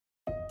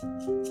Hei,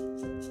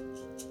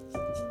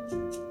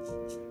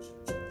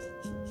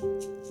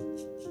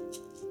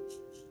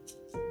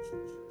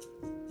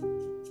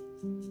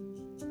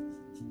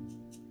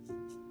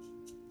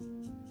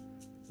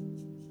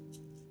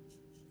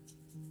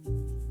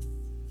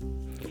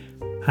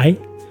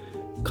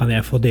 kan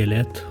jeg få dele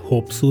et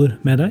håpsord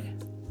med deg?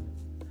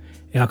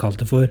 Jeg har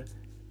kalt det for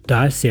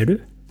Der ser du.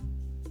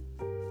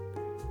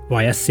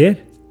 Hva jeg ser?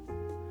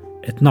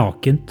 Et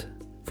nakent,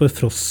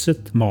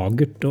 forfrosset,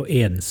 magert og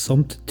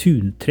ensomt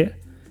tuntre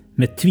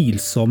med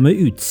tvilsomme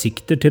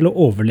utsikter til å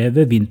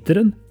overleve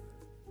vinteren,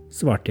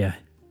 svarte jeg.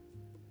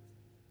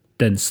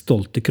 Den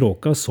stolte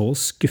kråka så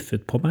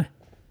skuffet på meg.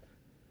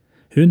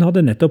 Hun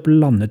hadde nettopp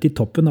landet i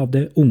toppen av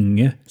det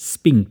unge,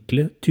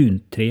 spinkle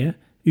tuntreet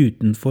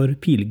utenfor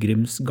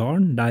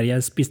Pilegrimsgarden der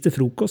jeg spiste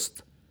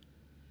frokost.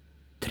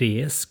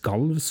 Treet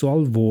skalv så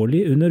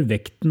alvorlig under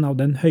vekten av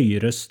den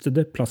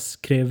høyrøstede,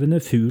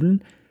 plasskrevende fuglen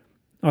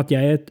at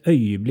jeg et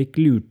øyeblikk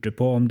lurte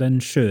på om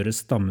den skjøre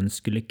stammen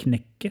skulle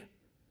knekke.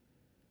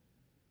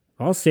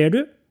 Hva ser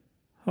du?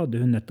 Hadde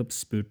hun nettopp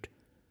spurt,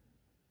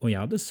 og jeg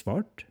hadde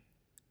svart,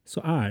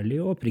 så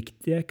ærlig og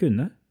oppriktig jeg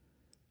kunne.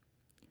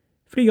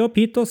 Fly opp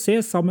hit og se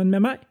sammen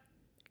med meg,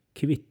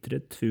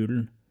 kvitret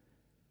fuglen.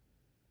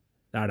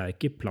 Det er da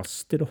ikke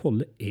plass til å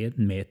holde 1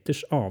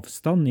 meters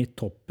avstand i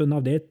toppen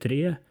av det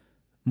treet,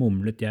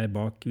 mumlet jeg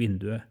bak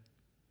vinduet.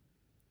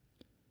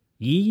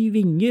 Gi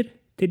vinger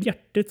til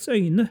hjertets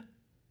øyne,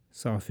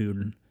 sa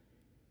fuglen.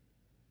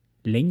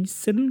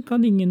 Lengselen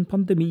kan ingen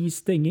pandemi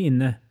stenge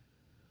inne.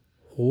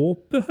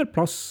 Håpet har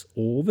plass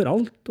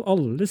overalt og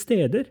alle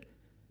steder,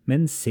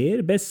 men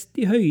ser best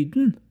i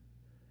høyden,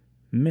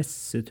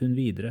 messet hun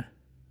videre.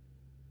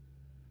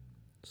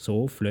 Så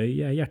fløy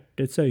jeg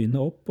hjertets øyne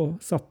opp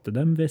og satte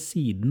dem ved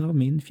siden av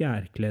min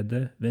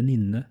fjærkledde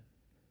venninne.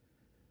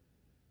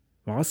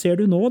 Hva ser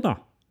du nå da?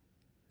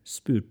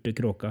 Spurte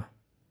kråka.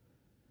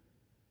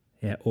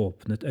 Jeg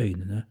åpnet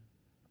øynene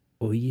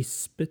og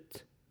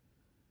gispet.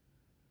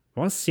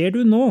 Hva ser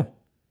du nå?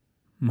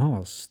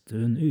 Maste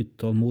hun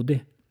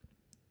utålmodig.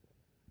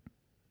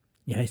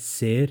 Jeg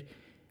ser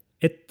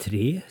et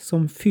tre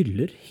som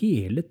fyller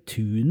hele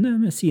tunet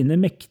med sine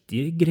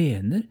mektige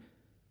grener,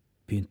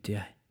 begynte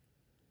jeg.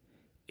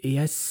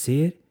 Jeg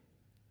ser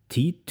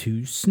 10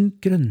 000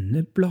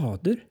 grønne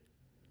blader.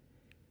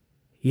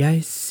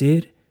 Jeg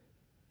ser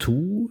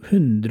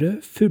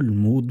 200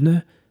 fullmodne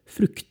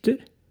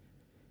frukter.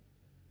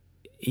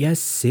 Jeg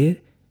ser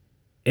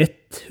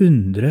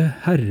 100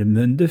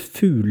 hermende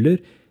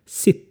fugler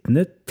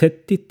sittende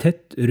tett i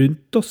tett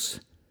rundt oss.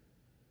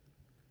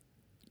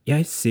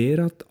 Jeg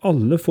ser at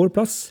alle får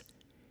plass.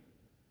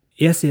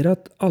 Jeg ser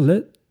at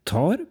alle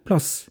tar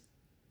plass.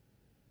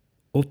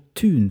 Og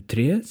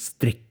tuntreet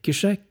strekker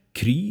seg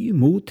kry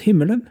mot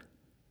himmelen.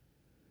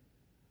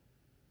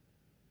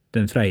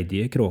 Den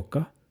freidige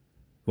kråka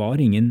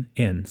var ingen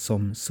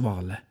ensom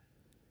svale.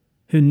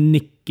 Hun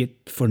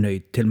nikket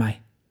fornøyd til meg.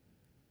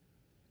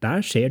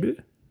 Der ser du,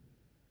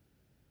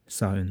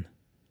 sa hun.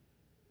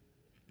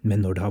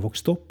 Men når det har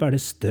vokst opp, er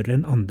det større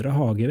enn andre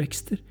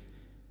hagevekster,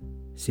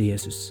 sier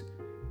Jesus.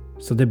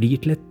 Så det blir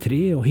til et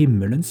tre, og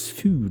himmelens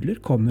fugler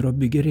kommer og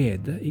bygger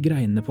rede i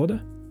greinene på det.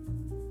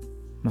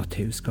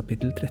 Matteus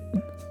kapittel 13.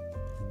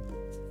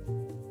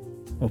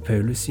 Og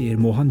Paulus sier,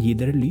 må han gi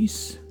dere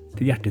lys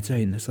til hjertets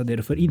øyne, så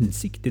dere får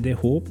innsikt i det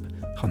håp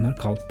han har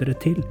kalt dere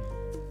til,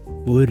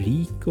 hvor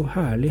rik og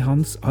herlig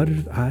hans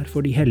arv er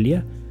for de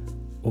hellige,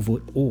 og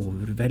hvor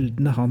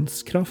overveldende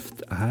hans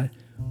kraft er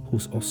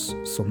hos oss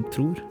som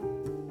tror.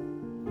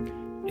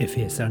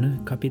 Efeserne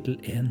kapittel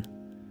 1.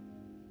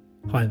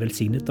 Ha en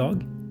velsignet dag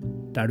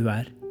der du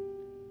er.